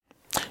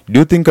Do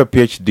you think a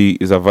PhD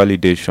is a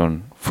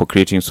validation for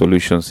creating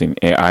solutions in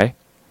AI?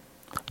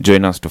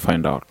 Join us to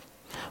find out.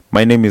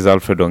 My name is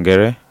Alfred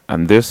Ongere,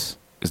 and this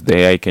is the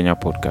AI Kenya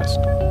podcast.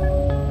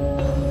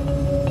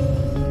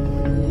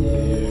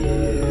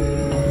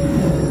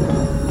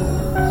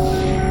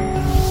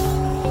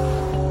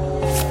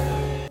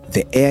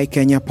 The AI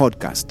Kenya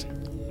podcast,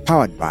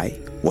 powered by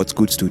What's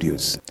Good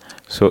Studios.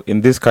 So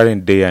in this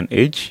current day and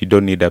age, you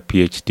don't need a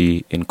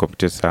PhD in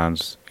computer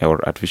science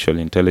or artificial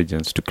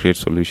intelligence to create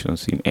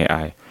solutions in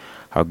AI.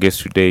 Our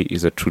guest today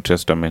is a true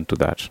testament to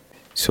that.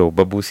 So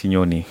Babu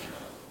Sinyoni,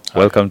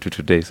 welcome to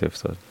today's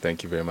episode.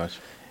 Thank you very much.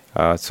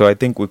 So I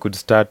think we could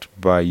start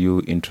by you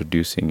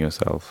introducing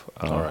yourself.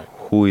 All right.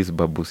 Who is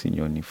Babu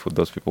Sinyoni for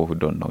those people who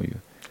don't know you?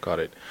 Got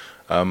it.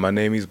 My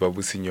name is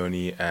Babu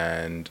Sinyoni,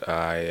 and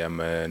I am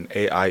an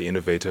AI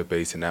innovator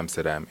based in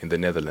Amsterdam, in the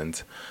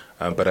Netherlands.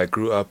 But I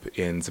grew up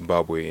in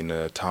Zimbabwe in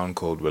a town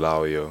called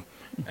Bulawayo,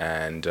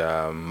 and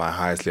my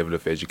highest level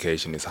of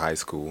education is high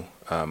school.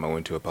 I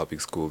went to a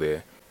public school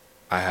there.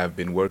 I have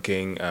been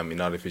working in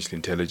artificial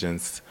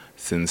intelligence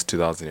since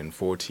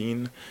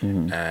 2014,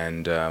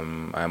 and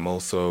I'm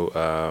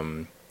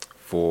also,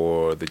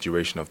 for the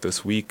duration of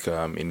this week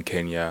in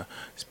Kenya,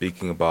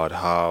 speaking about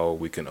how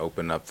we can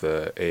open up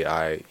the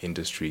AI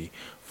industry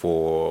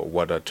for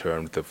what are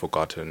termed the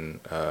forgotten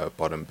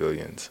bottom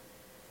billions.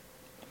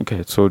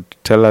 Okay, so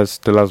tell us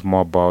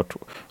more about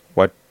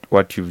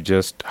what you've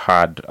just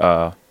heard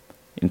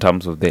in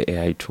terms of the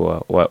AI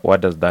tour.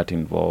 What does that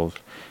involve,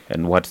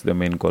 and what's the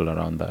main goal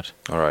around that?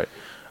 All right.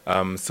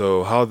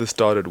 So how this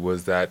started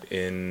was that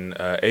in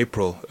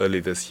April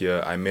early this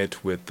year, I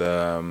met with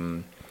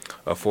a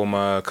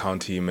former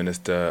county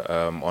minister,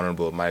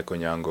 Honorable Mike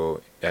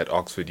Onyango, at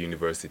Oxford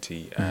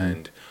University,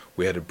 and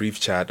we had a brief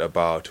chat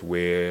about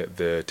where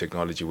the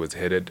technology was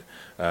headed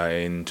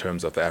in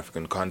terms of the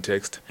African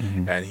context,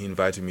 and he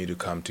invited me to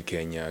come to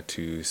Kenya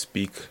to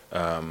speak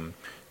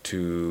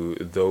to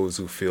those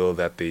who feel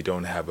that they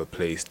don't have a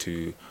place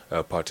to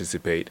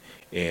participate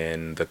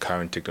in the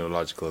current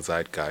technological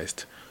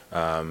zeitgeist.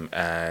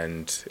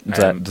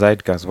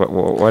 Zeitgeist.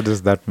 What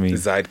does that mean?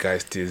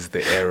 Zeitgeist is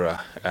the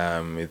era.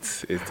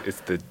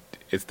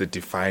 It's the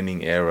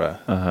defining era.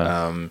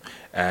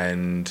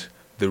 And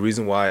the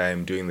reason why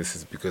I'm doing this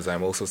is because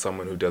I'm also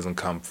someone who doesn't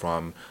come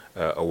from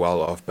a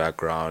well-off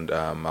background.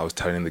 I was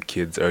telling the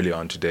kids early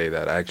on today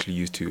that I actually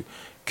used to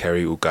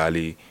carry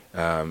ugali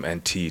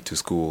and tea to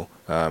school.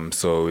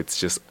 So it's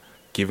just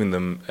giving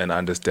them an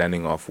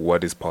understanding of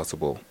what is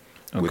possible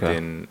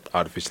within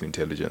artificial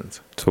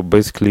intelligence. So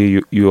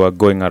basically, you are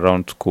going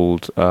around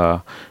schools,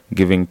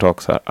 giving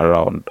talks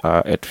around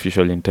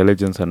artificial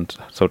intelligence and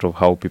sort of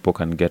how people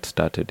can get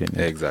started in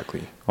it.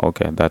 Exactly.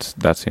 Okay,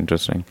 that's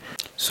interesting.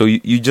 So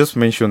you just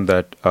mentioned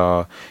that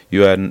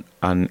you are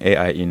an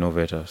AI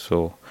innovator.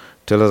 So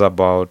tell us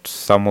about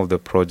some of the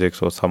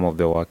projects or some of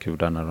the work you've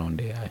done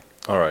around AI.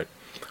 All right.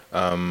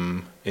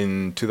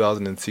 In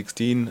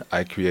 2016,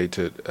 I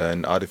created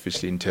an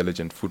artificially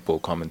intelligent football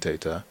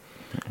commentator.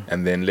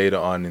 And then later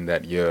on in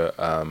that year,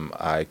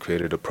 I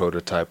created a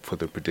prototype for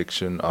the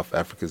prediction of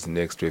Africa's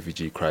next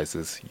refugee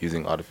crisis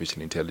using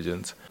artificial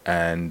intelligence.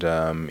 And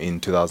in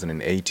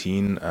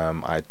 2018,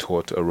 I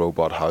taught a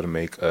robot how to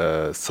make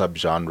a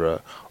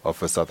subgenre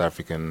of a South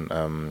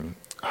African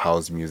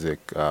house music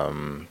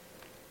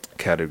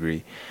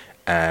category.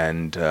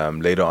 And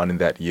later on in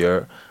that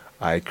year,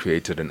 I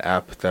created an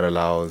app that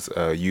allows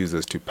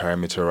users to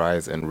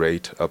parameterize and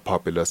rate a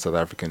popular South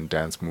African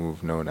dance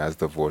move known as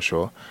the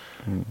Vosho.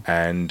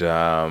 And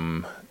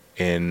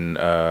in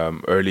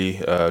early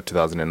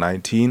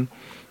 2019,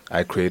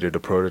 I created a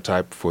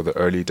prototype for the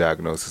early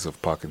diagnosis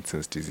of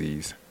Parkinson's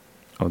disease.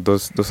 Oh,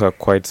 those are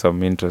quite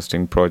some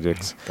interesting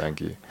projects.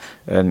 Thank you.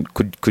 And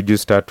could you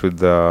start with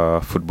the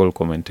football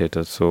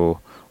commentator? So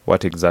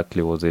what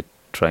exactly was it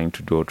trying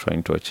to do or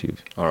trying to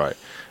achieve? All right.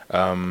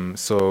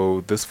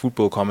 So this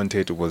football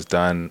commentator was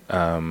done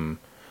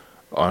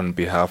on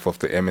behalf of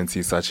the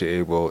MNC Sache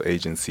Able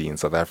agency in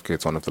South Africa.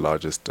 It's one of the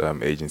largest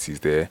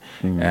agencies there.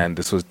 And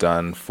this was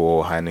done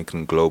for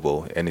Heineken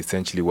Global. And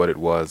essentially what it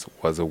was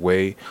a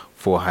way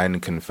for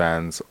Heineken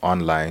fans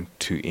online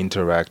to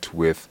interact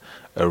with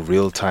a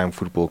real-time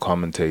football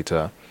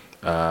commentator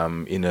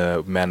in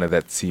a manner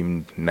that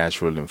seemed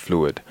natural and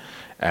fluid.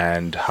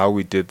 And how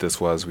we did this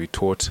was we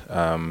taught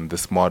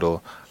this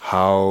model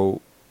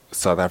how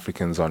South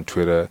Africans on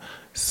Twitter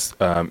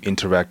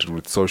interacted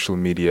with social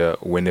media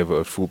whenever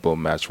a football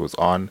match was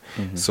on.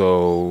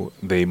 So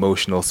the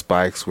emotional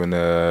spikes when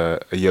a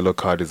yellow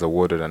card is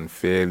awarded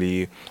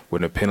unfairly,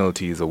 when a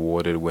penalty is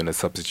awarded, when a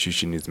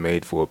substitution is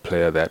made for a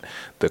player that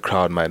the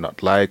crowd might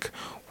not like.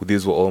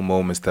 These were all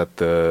moments that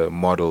the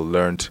model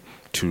learned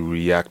to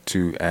react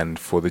to, and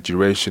for the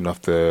duration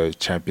of the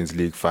Champions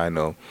League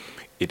final,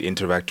 it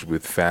interacted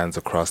with fans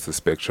across the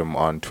spectrum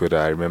on Twitter.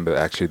 I remember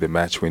actually the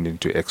match went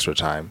into extra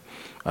time.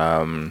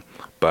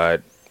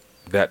 But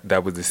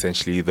that was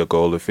essentially the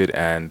goal of it,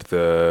 and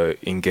the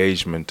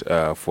engagement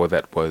for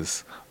that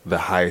was the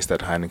highest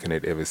that Heineken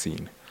had ever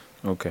seen.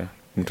 Okay,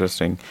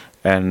 interesting.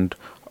 And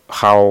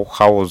how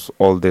was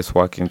all this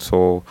working?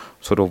 So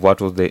sort of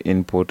what was the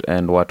input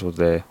and what was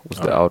the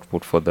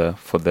output for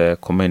the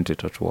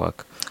commentator to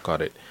work?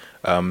 Got it.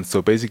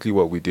 So basically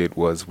what we did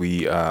was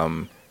we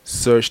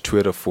searched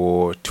Twitter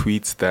for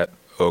tweets that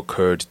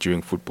occurred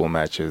during football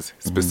matches,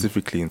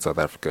 specifically in South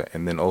Africa,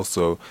 and then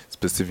also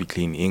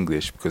specifically in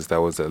English, because that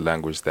was a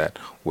language that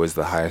was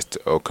the highest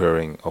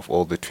occurring of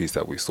all the tweets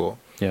that we saw.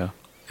 Yeah.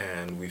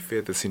 And we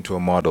fed this into a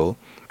model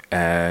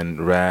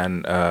and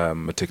ran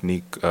a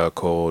technique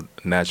called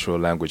natural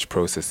language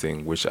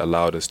processing, which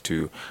allowed us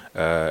to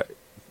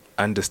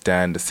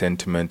understand the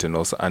sentiment and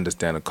also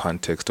understand the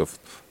context of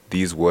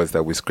these words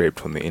that we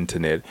scraped from the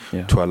internet,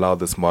 to allow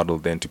this model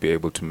then to be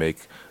able to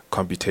make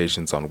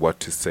computations on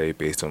what to say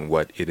based on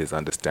what it is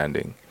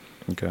understanding.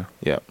 Okay.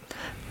 Yeah.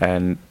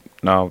 And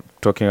now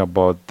talking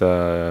about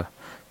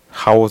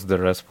how was the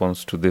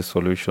response to this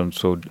solution?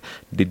 So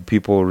did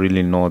people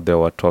really know they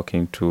were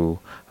talking to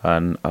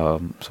an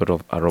sort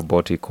of a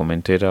robotic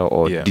commentator,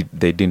 or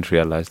they didn't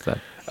realize that?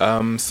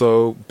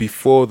 So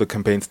before the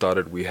campaign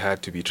started, we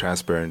had to be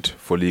transparent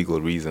for legal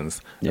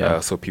reasons.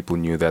 So people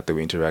knew that they were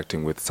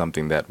interacting with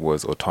something that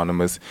was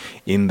autonomous.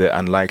 In the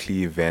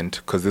unlikely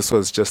event, because this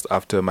was just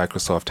after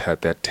Microsoft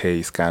had that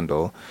Tay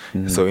scandal,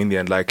 so in the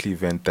unlikely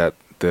event that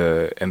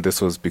and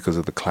this was because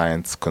of the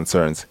client's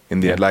concerns, in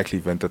the unlikely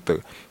event that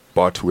the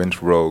bot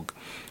went rogue,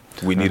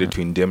 we needed to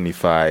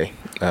indemnify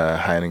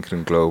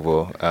Heineken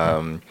Global.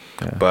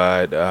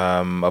 But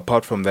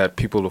apart from that,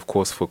 people, of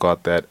course,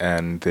 forgot that,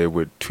 and they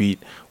would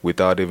tweet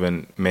without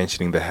even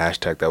mentioning the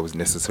hashtag that was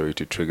necessary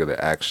to trigger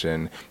the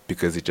action,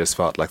 because it just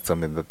felt like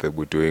something that they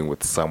were doing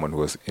with someone who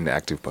was in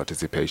active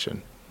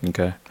participation.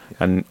 Okay.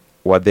 And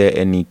were there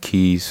any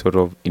key sort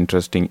of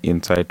interesting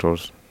insight or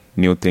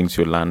new things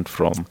you learned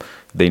from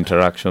the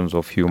interactions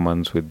of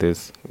humans with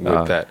this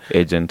that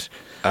agent?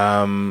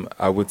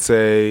 I would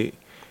say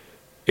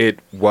it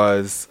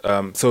was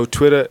so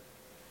Twitter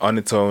on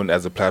its own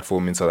as a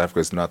platform in South Africa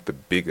is not the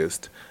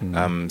biggest.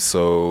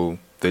 So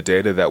the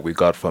data that we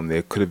got from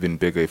there could have been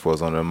bigger if it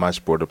was on a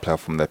much broader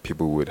platform that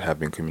people would have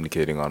been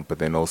communicating on, but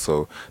then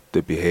also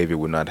the behavior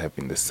would not have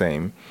been the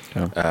same.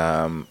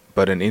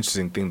 But an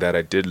interesting thing that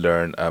I did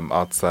learn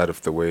outside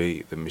of the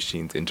way the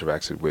machines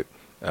interacted with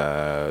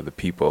the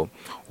people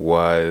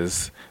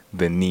was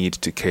the need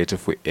to cater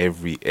for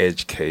every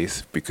edge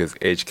case, because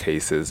edge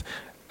cases,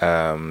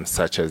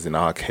 such as in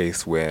our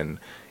case when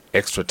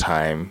extra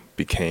time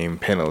became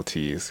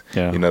penalties,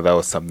 that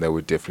was something that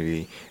we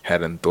definitely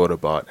hadn't thought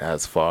about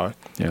as far.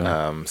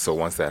 So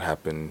once that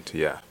happened,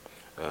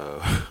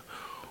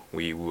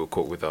 we were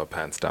caught with our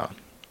pants down.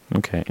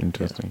 Okay,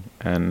 interesting.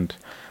 And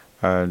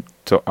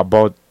so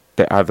about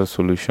the other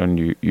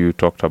solution you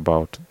talked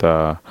about,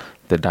 the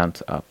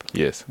Dance app.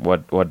 Yes.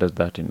 What does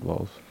that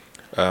involve?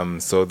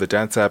 So the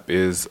Dance app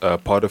is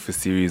part of a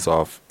series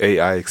of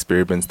AI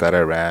experiments that I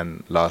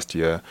ran last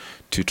year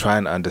to try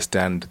and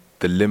understand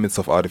the limits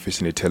of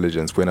artificial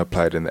intelligence when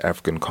applied in the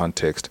African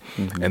context,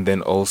 and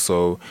then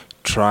also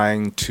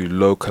trying to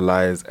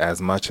localize as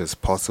much as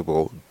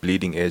possible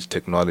bleeding edge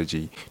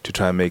technology to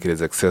try and make it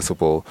as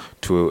accessible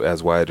to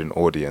as wide an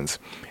audience.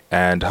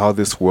 And how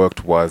this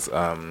worked was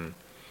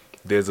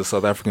there's a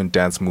South African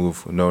dance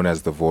move known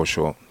as the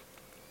Vosho.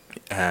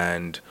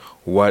 And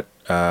what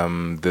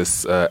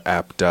this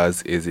app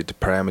does is it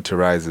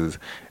parameterizes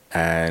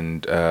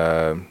and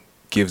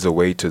gives a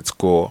weighted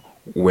score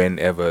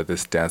whenever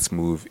this dance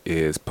move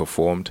is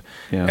performed.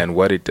 And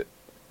what it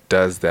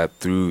does that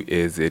through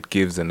is it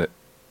gives an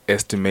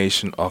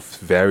estimation of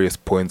various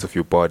points of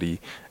your body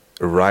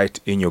right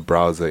in your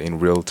browser in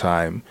real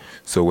time.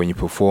 So when you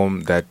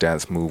perform that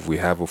dance move, we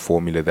have a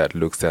formula that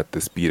looks at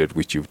the speed at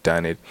which you've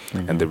done it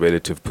and the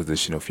relative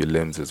position of your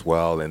limbs as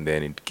well, and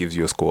then it gives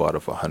you a score out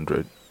of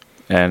 100.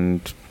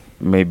 And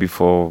maybe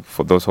for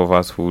those of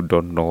us who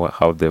don't know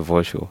how the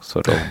Vosho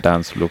sort of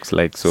dance looks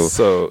like,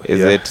 so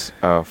is it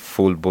a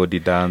full body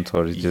dance,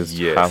 or is it just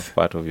half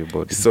part of your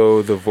body?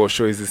 So the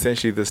Vosho is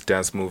essentially this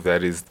dance move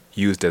that is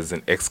used as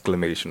an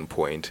exclamation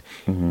point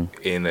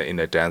in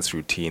a dance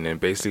routine. And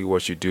basically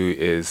what you do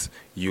is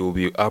you'll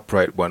be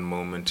upright one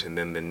moment, and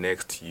then the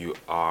next you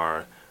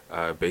are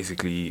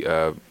basically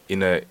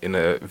in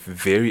a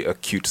very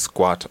acute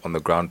squat on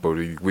the ground, but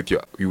with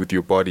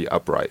your body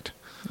upright.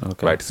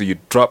 Okay. Right, so you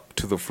drop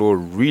to the floor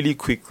really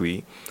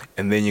quickly,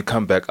 and then you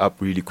come back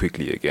up really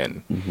quickly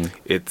again.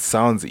 It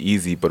sounds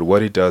easy, but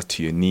what it does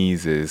to your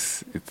knees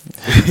is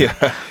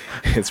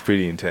it's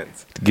pretty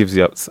intense. It gives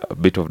you a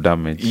bit of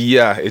damage.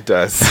 Yeah, it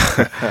does,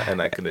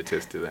 and I can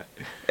attest to that.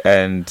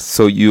 And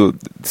so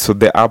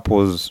the app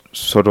was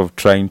sort of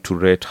trying to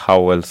rate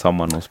how well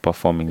someone was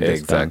performing this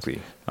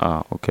exactly.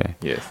 dance. Okay.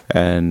 Yes.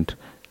 And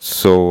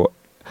so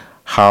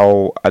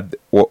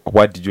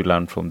what did you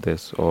learn from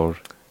this, or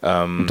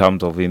in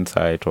terms of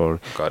insight, or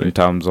in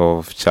terms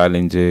of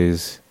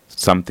challenges,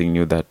 something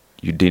new that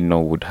you didn't know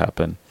would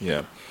happen?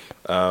 Yeah.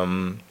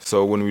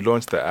 So when we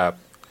launched the app,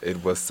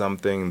 it was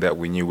something that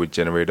we knew would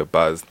generate a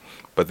buzz,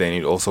 but then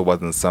it also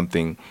wasn't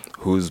something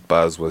whose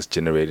buzz was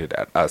generated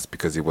at us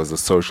because it was a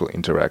social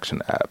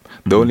interaction app.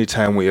 The only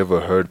time we ever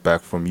heard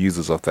back from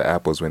users of the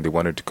app was when they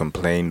wanted to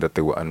complain that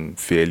they were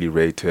unfairly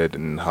rated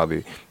and how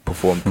they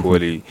performed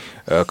poorly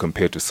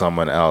compared to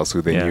someone else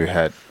who they knew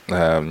had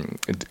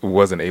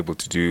wasn't able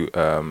to do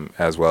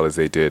as well as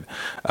they did.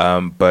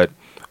 But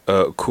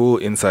a cool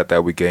insight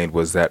that we gained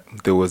was that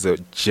there was a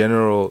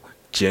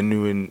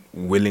genuine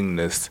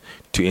willingness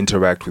to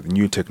interact with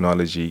new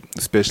technology,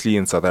 especially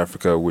in South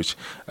Africa, which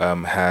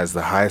has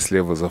the highest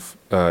levels of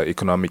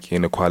economic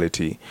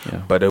inequality,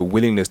 but a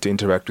willingness to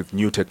interact with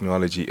new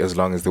technology as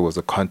long as there was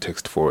a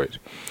context for it.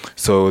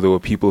 So there were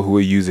people who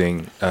were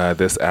using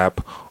this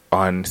app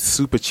on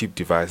super cheap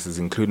devices,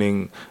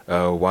 including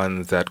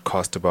ones that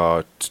cost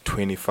about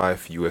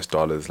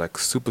 $25, like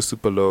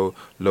super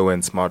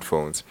low-end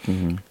smartphones.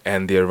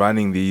 And they're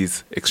running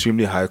these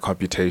extremely high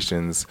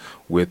computations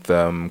with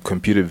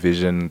computer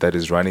vision that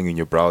is running in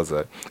your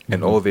browser.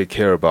 And all they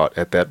care about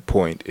at that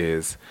point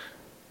is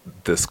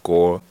the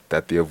score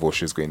that their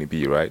Vosho is going to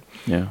be, right?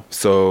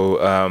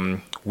 So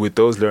with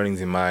those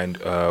learnings in mind,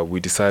 we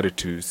decided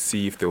to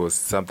see if there was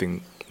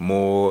something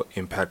more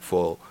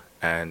impactful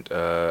and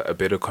a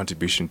better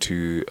contribution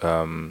to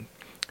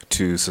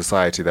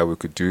society that we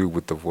could do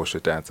with the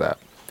Vosho Dance app.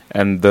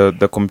 And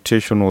the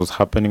computation was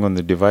happening on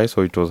the device,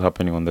 or it was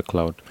happening on the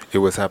cloud? It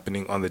was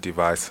happening on the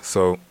device.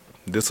 So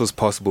this was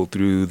possible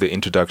through the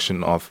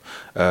introduction of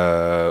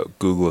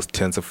Google's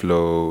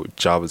TensorFlow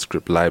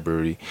JavaScript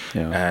library.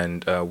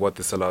 And what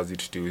this allows you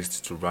to do is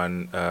to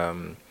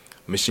run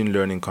machine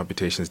learning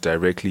computations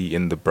directly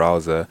in the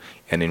browser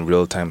and in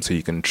real time, so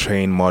you can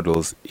train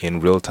models in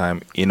real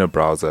time in a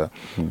browser.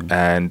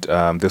 And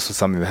this was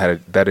something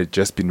that had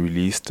just been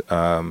released,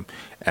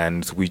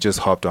 and we just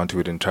hopped onto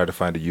it and tried to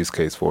find a use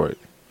case for it.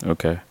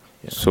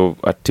 So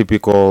a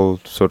typical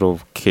sort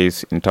of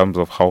case in terms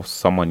of how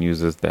someone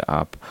uses the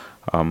app,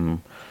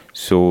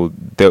 so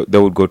they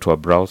would go to a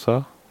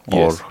browser,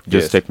 or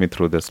just take me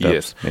through the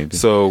steps, maybe.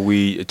 So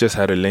we just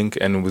had a link,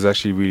 and it was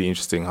actually really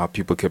interesting how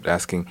people kept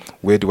asking,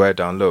 where do I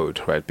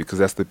download, right? Because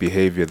that's the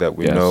behavior that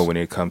we know when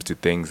it comes to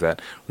things that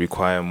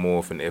require more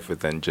of an effort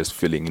than just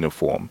filling in a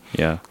form.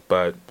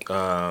 But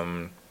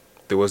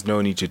there was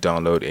no need to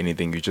download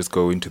anything. You just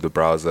go into the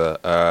browser.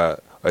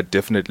 A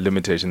definite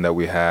limitation that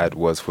we had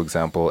was, for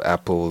example,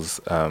 Apple's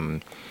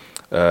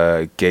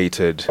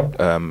gated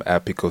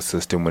app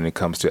ecosystem when it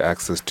comes to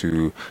access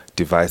to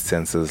device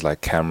sensors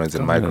like cameras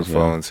and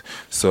microphones.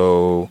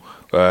 So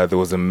there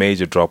was a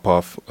major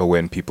drop-off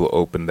when people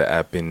opened the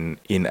app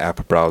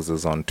in-app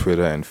browsers on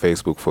Twitter and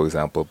Facebook, for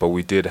example. But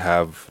we did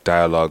have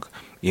dialogue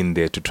in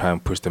there to try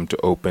and push them to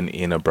open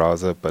in a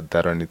browser, but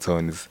that on its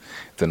own is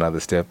another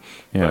step.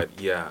 But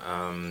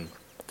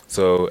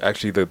so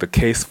actually the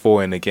case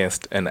for and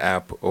against an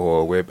app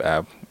or a web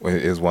app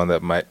is one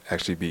that might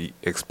actually be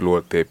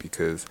explored there,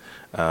 because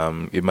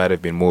it might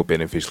have been more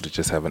beneficial to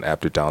just have an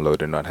app to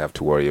download and not have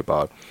to worry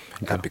about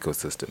app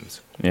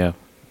ecosystems.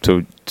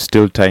 So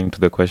still tying to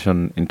the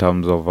question in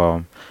terms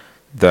of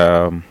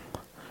the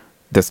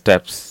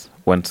steps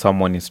when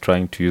someone is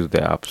trying to use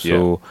the app.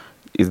 So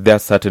is there a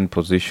certain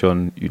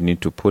position you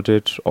need to put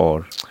it,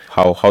 or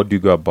how do you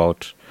go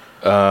about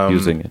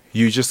using it?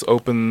 You just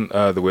open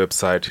the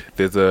website.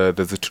 There's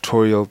a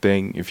tutorial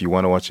thing if you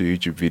want to watch a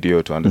YouTube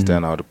video to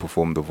understand how to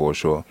perform the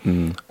Vosho.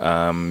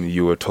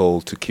 You were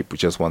told to keep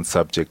just one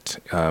subject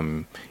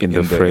in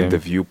the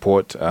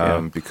viewport,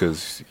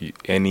 because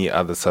any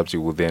other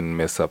subject will then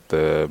mess up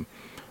the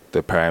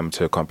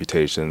parameter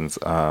computations.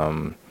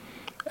 And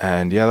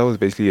that was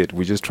basically it.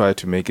 We just tried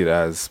to make it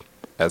as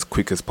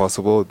quick as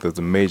possible. There's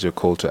a major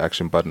call to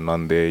action button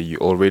on there. You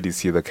already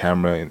see the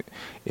camera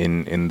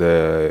in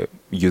the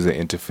user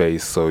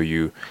interface, so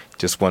you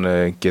just want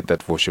to get that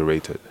Vosho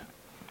rated.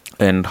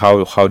 And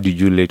how did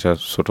you later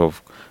sort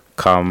of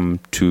come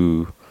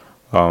to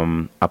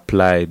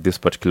apply this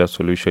particular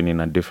solution in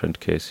a different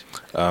case?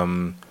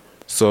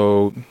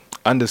 So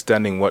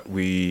understanding what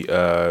we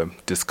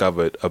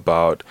discovered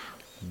about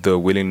the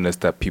willingness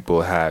that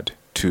people had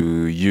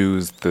to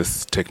use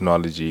this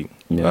technology,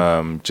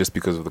 just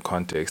because of the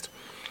context,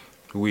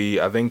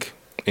 I think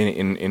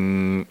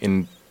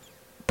in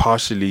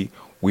partially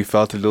we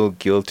felt a little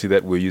guilty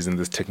that we're using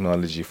this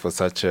technology for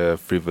such a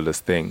frivolous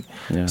thing.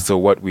 So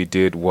what we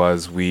did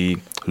was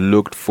we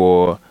looked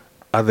for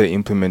other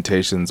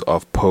implementations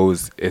of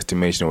pose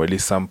estimation, or at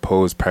least some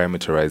pose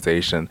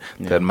parameterization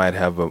that might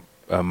have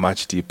a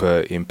much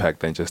deeper impact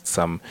than just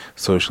some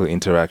social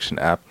interaction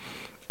app.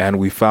 And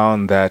we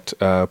found that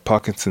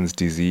Parkinson's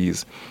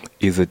disease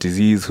is a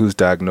disease whose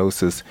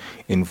diagnosis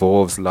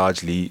involves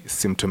largely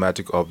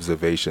symptomatic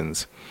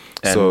observations.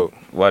 And so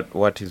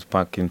what is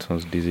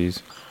Parkinson's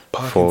disease?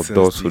 For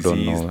those who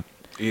don't know,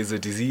 is a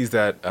disease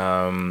that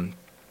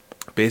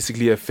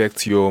basically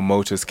affects your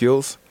motor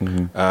skills.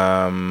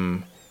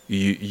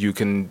 You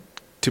can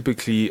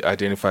typically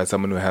identify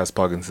someone who has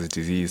Parkinson's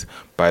disease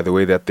by the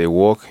way that they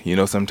walk.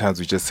 Sometimes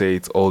we just say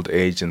it's old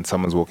age and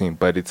someone's walking,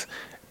 but it's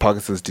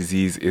Parkinson's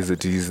disease is a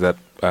disease that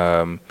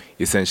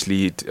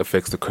essentially it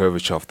affects the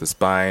curvature of the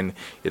spine.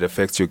 It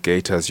affects your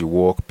gait as you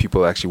walk.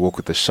 People actually walk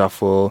with a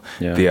shuffle.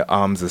 Yeah. Their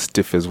arms are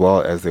stiff as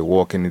well as they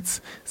walk, and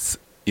it's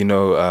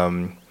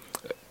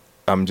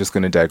I'm just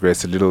going to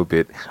digress a little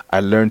bit. I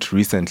learned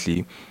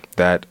recently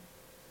that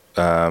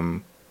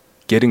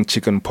getting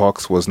chicken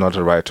pox was not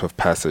a rite of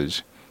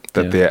passage,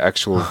 that Yeah. they're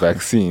actual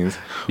vaccines.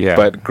 Yeah.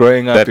 But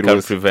growing up, That it can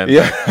was prevent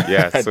yeah, that.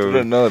 Yeah, I so-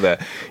 didn't know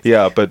that.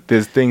 Yeah, but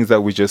there's things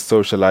that we just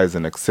socialize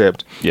and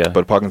accept. Yeah.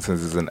 But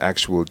Parkinson's is an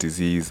actual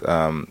disease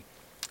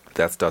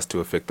that starts to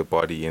affect the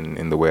body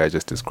in the way I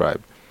just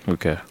described.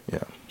 Okay.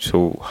 Yeah.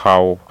 So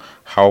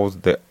how's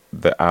the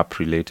app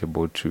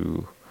relatable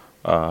to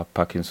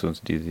Parkinson's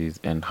disease,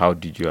 and how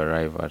did you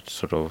arrive at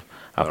sort of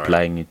All right.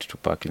 applying it to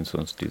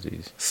Parkinson's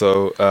disease?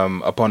 So,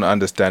 upon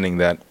understanding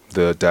that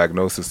the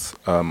diagnosis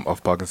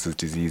of Parkinson's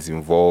disease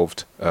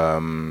involved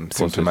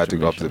symptomatic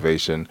estimation.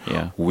 observation,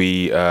 Yeah.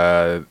 we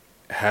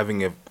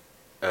having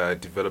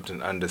developed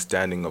an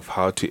understanding of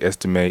how to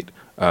estimate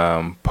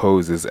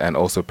poses and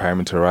also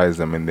parameterize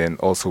them, and then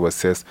also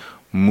assess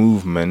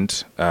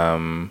movement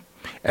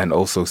and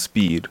also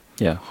speed.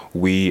 Yeah.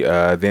 We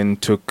then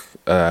took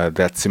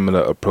that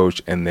similar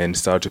approach and then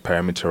started to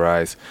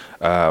parameterize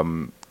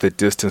the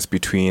distance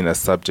between a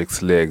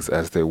subject's legs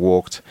as they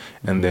walked,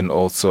 and then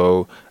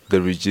also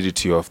the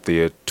rigidity of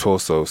their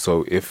torso.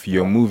 So if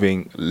you're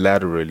moving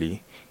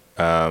laterally,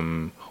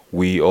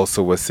 we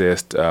also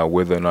assessed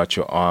whether or not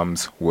your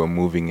arms were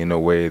moving in a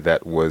way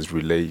that was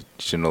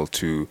relational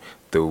to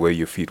the way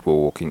your feet were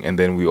walking. And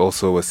then we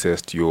also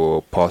assessed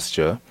your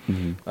posture.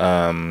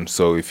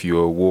 So if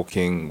you're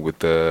walking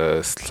with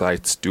a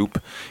slight stoop,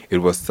 it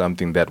was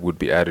something that would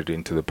be added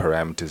into the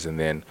parameters. And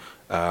then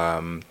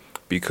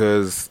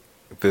because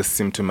this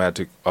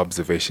symptomatic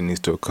observation needs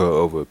to occur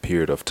over a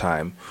period of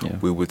time, Yeah.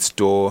 we would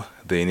store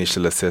the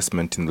initial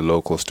assessment in the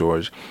local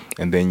storage,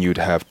 and then you'd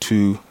have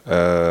two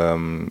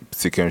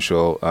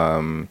sequential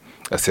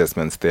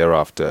assessments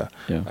thereafter.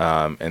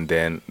 Yeah. And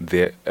then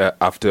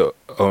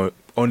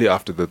only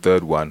after the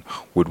third one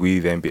would we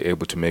then be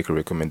able to make a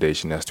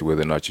recommendation as to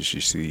whether or not you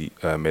should see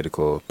a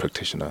medical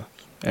practitioner.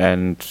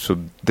 And so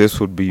this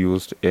would be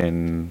used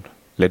in,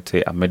 let's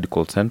say, a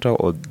medical center,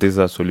 or this is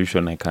a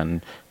solution I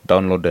can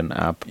download an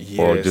app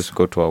or Yes. just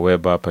go to a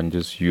web app and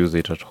just use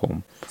it at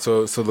home.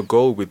 So the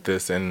goal with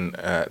this, and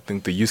I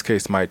think the use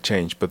case might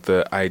change, but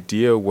the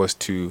idea was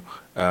to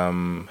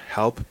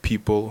help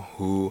people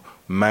who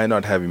might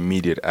not have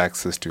immediate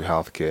access to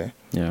healthcare,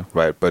 Yeah.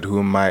 right, but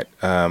who might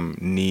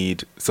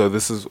need. So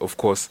this is, of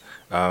course,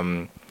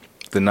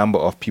 the number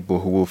of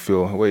people who will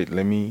feel, wait,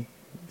 let me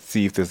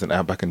see if there's an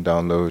app I can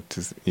download.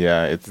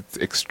 It's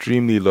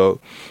extremely low,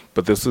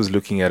 but this was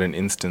looking at an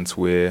instance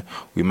where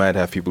we might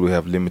have people who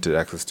have limited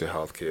access to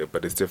healthcare,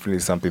 but it's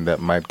definitely something that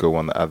might go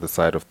on the other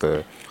side of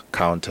the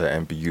counter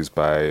and be used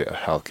by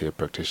healthcare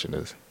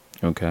practitioners.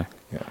 Okay.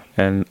 Yeah.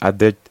 And are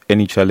there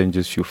any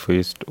challenges you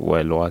faced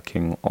while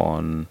working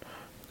on,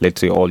 let's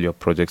say, all your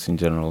projects in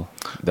general,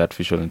 the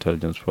artificial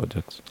intelligence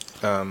projects?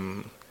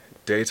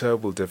 Data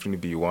will definitely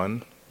be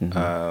one.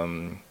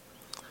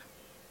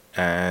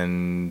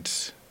 And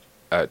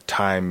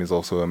time is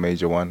also a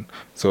major one.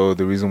 So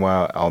the reason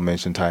why I'll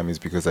mention time is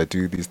because I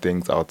do these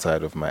things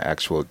outside of my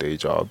actual day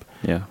job.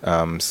 Yeah.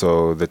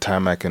 So the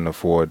time I can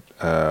afford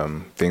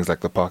things like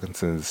the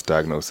Parkinson's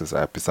diagnosis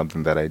app is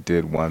something that I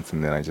did once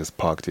and then I just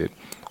parked it.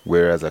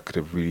 Whereas I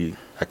can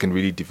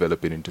really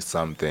develop it into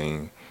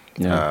something.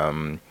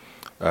 Yeah.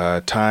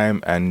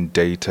 Time and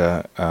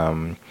data.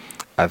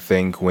 I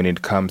think when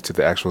it comes to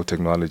the actual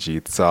technology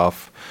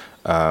itself,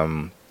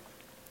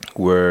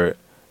 we're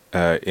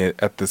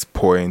at this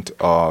point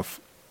of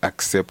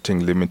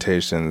accepting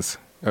limitations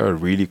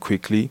really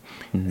quickly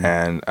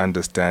and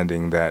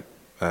understanding that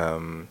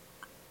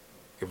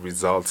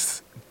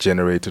results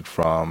generated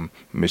from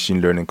machine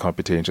learning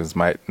computations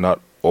might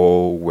not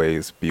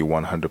always be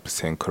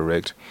 100%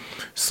 correct.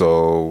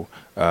 So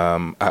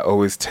I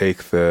always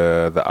take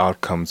the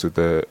outcomes with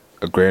a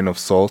grain of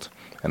salt,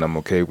 and I'm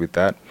okay with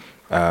that.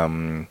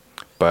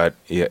 But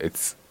yeah,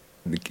 it's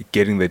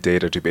getting the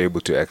data to be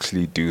able to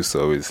actually do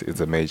so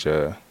is a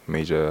major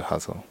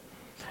hustle.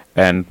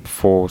 And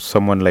for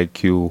someone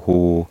like you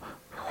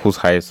whose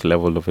highest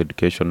level of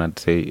education, I'd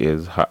say,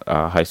 is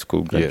high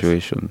school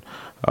graduation,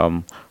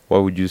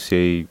 what would you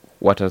say,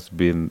 what has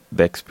been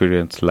the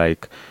experience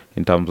like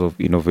in terms of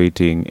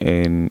innovating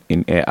in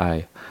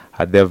AI?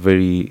 Are there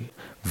very,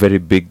 very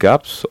big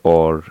gaps,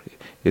 or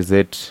is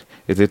it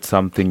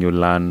something you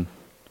learn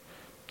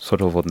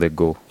sort of on the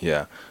go?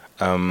 Yeah.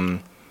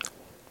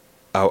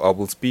 I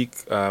will speak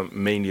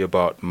mainly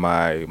about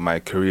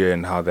my career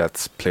and how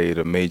that's played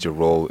a major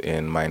role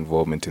in my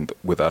involvement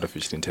with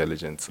artificial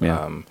intelligence.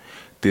 Yeah.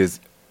 There's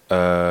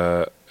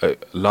a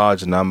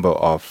large number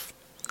of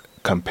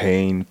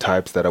campaign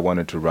types that I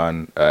wanted to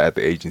run at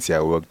the agency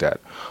I worked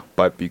at,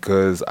 but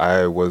because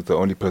I was the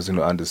only person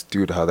who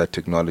understood how that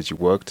technology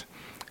worked,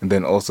 and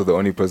then also the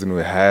only person who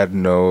had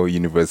no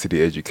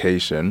university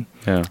education,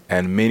 Yeah.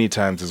 and many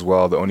times as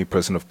well the only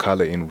person of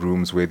color in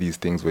rooms where these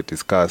things were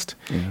discussed.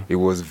 Yeah. It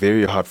was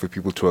very hard for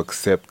people to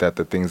accept that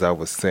the things I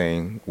was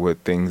saying were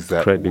things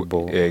that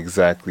Credible.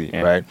 exactly,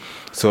 Yeah. right?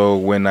 So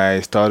when I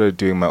started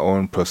doing my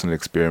own personal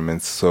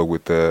experiments, so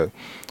with the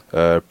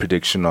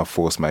prediction of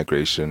forced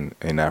migration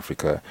in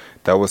Africa,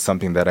 that was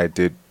something that I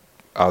did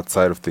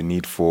outside of the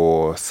need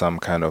for some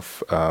kind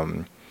of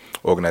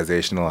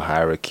organizational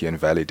hierarchy and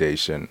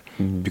validation,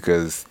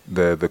 because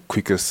the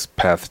quickest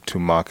path to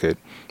market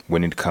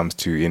when it comes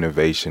to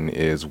innovation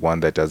is one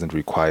that doesn't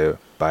require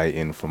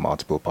buy-in from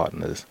multiple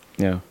partners.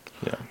 Yeah.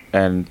 Yeah.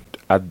 And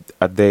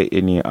are there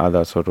any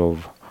other sort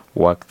of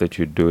work that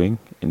you're doing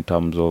in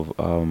terms of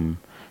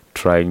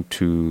trying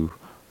to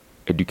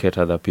educate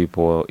other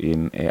people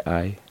in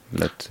AI,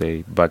 let's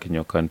say back in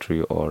your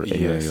country or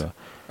anywhere Yes. you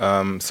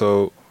are?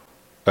 So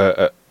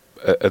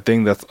a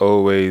thing that's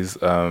always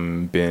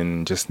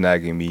been just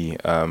nagging me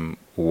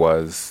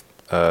was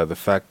the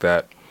fact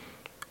that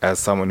as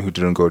someone who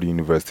didn't go to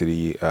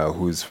university,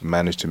 who's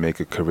managed to make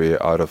a career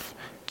out of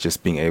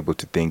just being able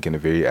to think in a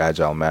very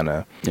agile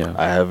manner, Yeah.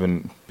 I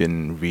haven't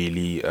been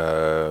really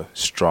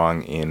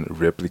strong in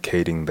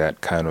replicating that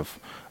kind of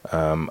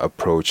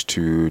approach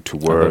to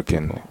work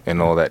people.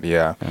 and all that.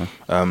 Yeah.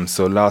 Yeah.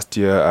 So last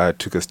year I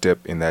took a step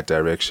in that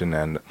direction,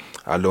 and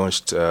I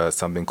launched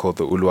something called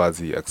the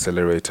Ulwazi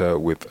Accelerator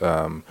with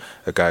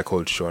a guy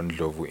called Sean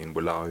Lovu in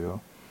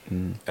Bulawayo.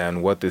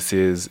 And what this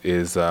is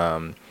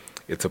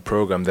it's a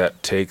program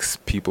that takes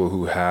people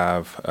who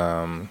have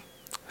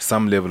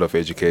some level of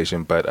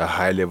education but a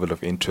high level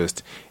of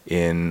interest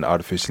in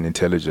artificial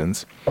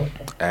intelligence,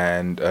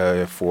 and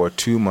for a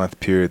 2-month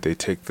period they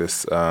take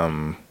this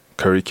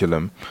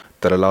curriculum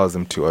that allows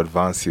them to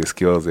advance their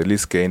skills, at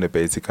least gain a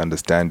basic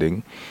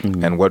understanding.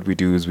 And what we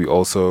do is we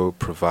also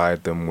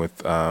provide them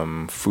with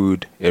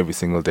food every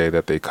single day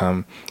that they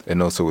come,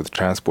 and also with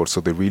transport,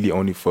 so they really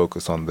only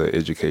focus on the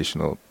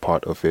educational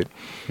part of it.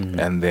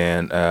 And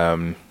then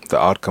the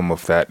outcome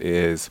of that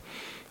is,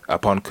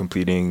 upon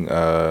completing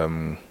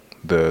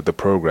the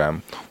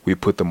program, we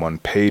put them on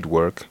paid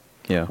work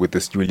Yeah. with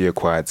this newly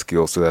acquired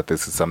skill, so that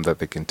this is something that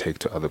they can take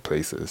to other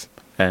places.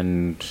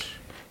 And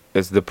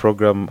has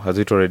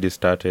it already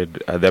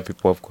started? Are there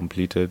people who have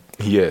completed?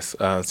 Yes.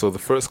 So the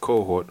first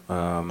cohort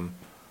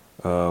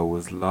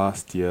was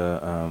last year,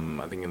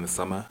 I think in the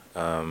summer.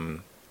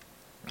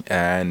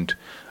 And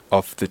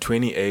of the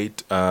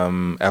 28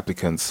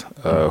 applicants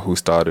who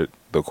started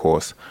the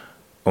course,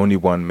 only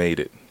one made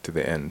it to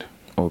the end.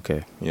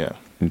 Okay. Yeah.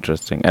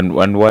 Interesting. And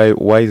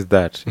why is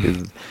that?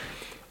 Is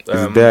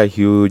there a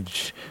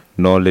huge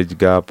knowledge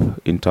gap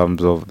in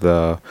terms of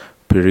the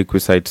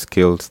prerequisite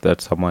skills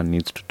that someone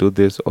needs to do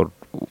this, or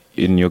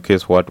in your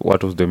case, what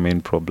was the main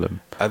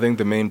problem? I think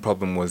the main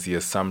problem was the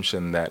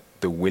assumption that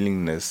the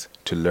willingness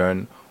to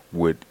learn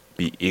would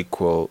be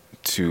equal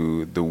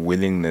to the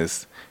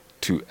willingness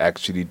to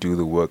actually do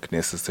the work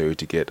necessary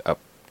to get up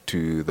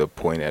to the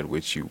point at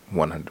which you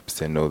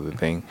 100% know the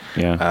thing.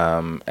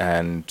 Yeah.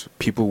 And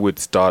people would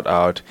start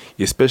out,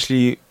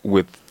 especially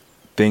with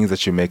things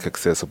that you make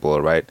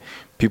accessible, right?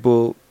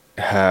 People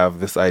have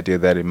this idea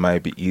that it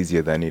might be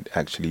easier than it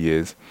actually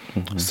is.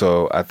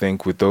 So I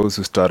think with those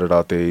who started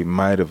out, they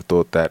might have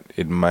thought that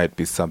it might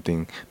be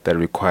something that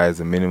requires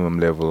a minimum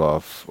level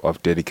of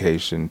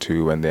dedication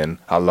to, and then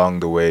along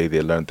the way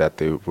they learned that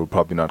they were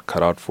probably not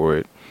cut out for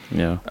it.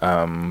 Yeah.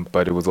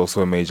 But it was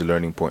also a major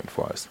learning point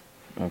for us.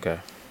 Okay.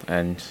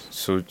 And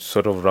so,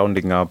 sort of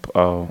rounding up,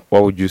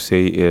 what would you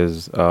say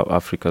is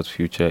Africa's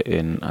future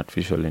in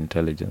artificial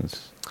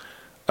intelligence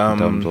in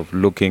terms of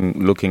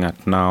looking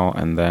at now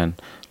and then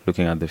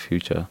looking at the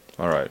future?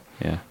 All right.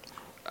 Yeah.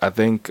 I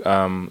think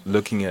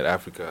looking at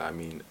Africa, I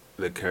mean,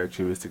 the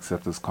characteristics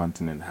that this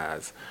continent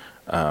has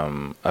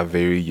are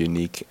very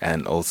unique,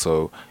 and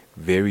also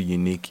very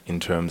unique in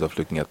terms of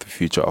looking at the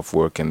future of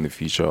work and the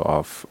future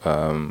of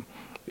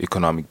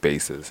economic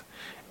bases.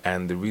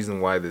 And the reason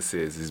why this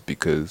is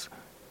because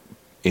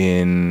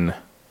in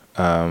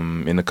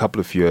a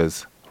couple of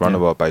years,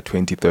 roundabout by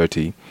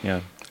 2030, Yeah.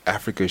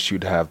 Africa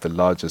should have the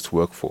largest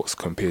workforce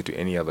compared to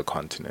any other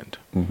continent,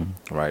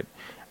 right?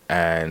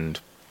 And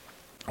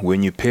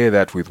when you pair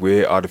that with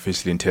where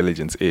artificial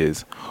intelligence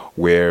is,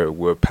 where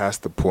we're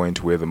past the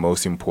point where the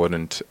most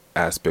important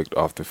aspect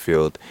of the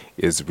field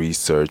is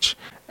research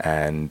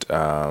and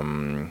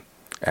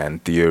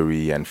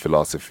theory and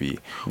philosophy,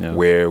 Yeah.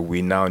 where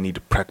we now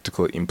need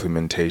practical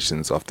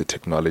implementations of the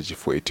technology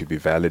for it to be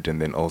valid,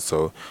 and then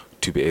also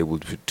to be able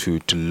to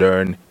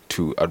learn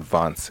to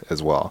advance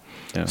as well.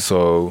 Yeah.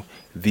 So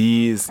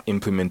these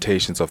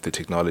implementations of the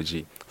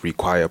technology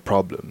require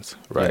problems,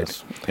 right?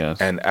 Yes.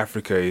 Yes. And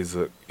Africa is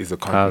a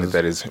continent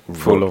that is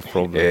full of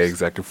problems.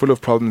 Exactly, full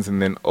of problems,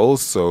 and then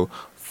also,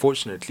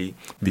 fortunately,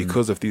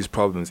 because of these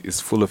problems, is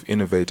full of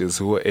innovators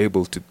who are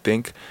able to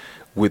think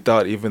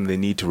without even the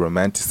need to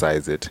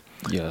romanticize it.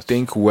 Yes.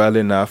 Think well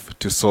enough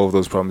to solve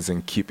those problems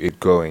and keep it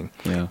going.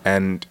 Yeah.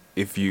 And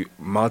if you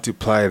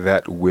multiply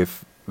that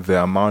with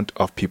the amount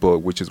of people,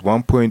 which is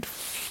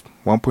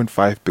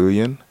 1.5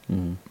 billion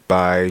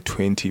by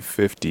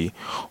 2050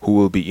 who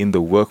will be in the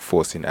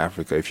workforce in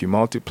Africa, if you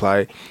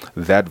multiply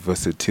that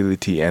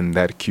versatility and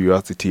that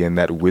curiosity and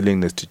that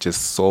willingness to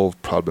just solve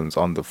problems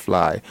on the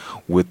fly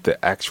with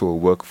the actual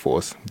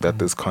workforce that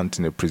this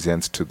continent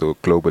presents to the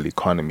global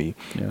economy,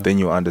 then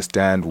you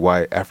understand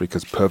why Africa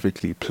is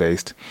perfectly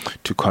placed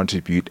to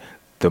contribute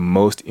the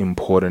most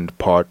important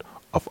part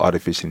of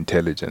artificial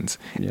intelligence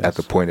at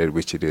the point at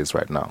which it is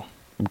right now.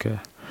 Okay.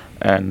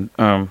 And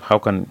how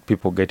can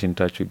people get in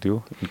touch with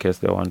you in case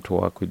they want to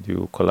work with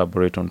you,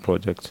 collaborate on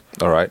projects?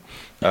 All right.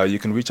 You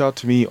can reach out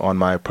to me on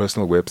my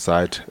personal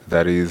website,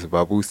 that is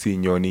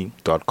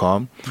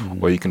babusinyoni.com,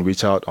 or you can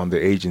reach out on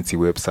the agency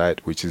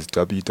website, which is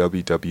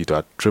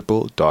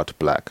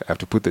www.triple.black. I have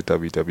to put the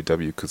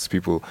www because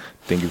people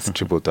think it's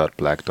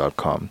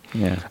triple.black.com.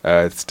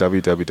 It's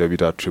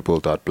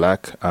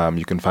www.triple.black.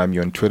 You can find me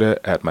on Twitter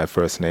at my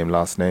first name,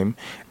 last name,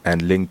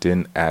 and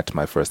LinkedIn at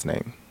my first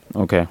name.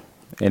 Okay.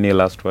 Any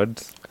last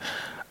words?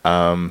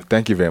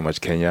 Thank you very much,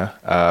 Kenya.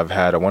 I've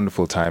had a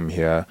wonderful time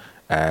here,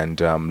 and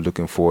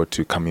looking forward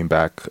to coming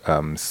back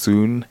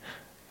sooner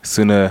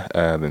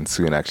than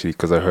soon, actually,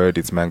 because I heard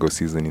it's mango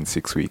season in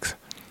 6 weeks.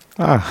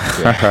 We hope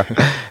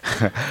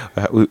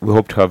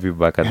to have you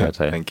back at that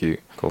time. Thank you.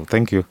 Cool.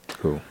 Thank you.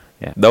 Cool.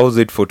 Yeah, that was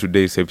it for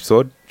today's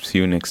episode. See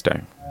you next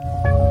time.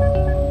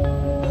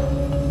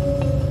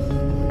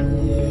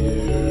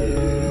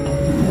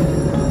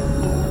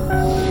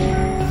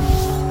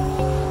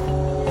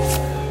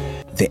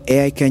 The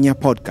AI Kenya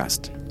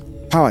podcast,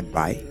 powered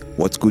by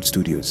What's Good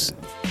Studios.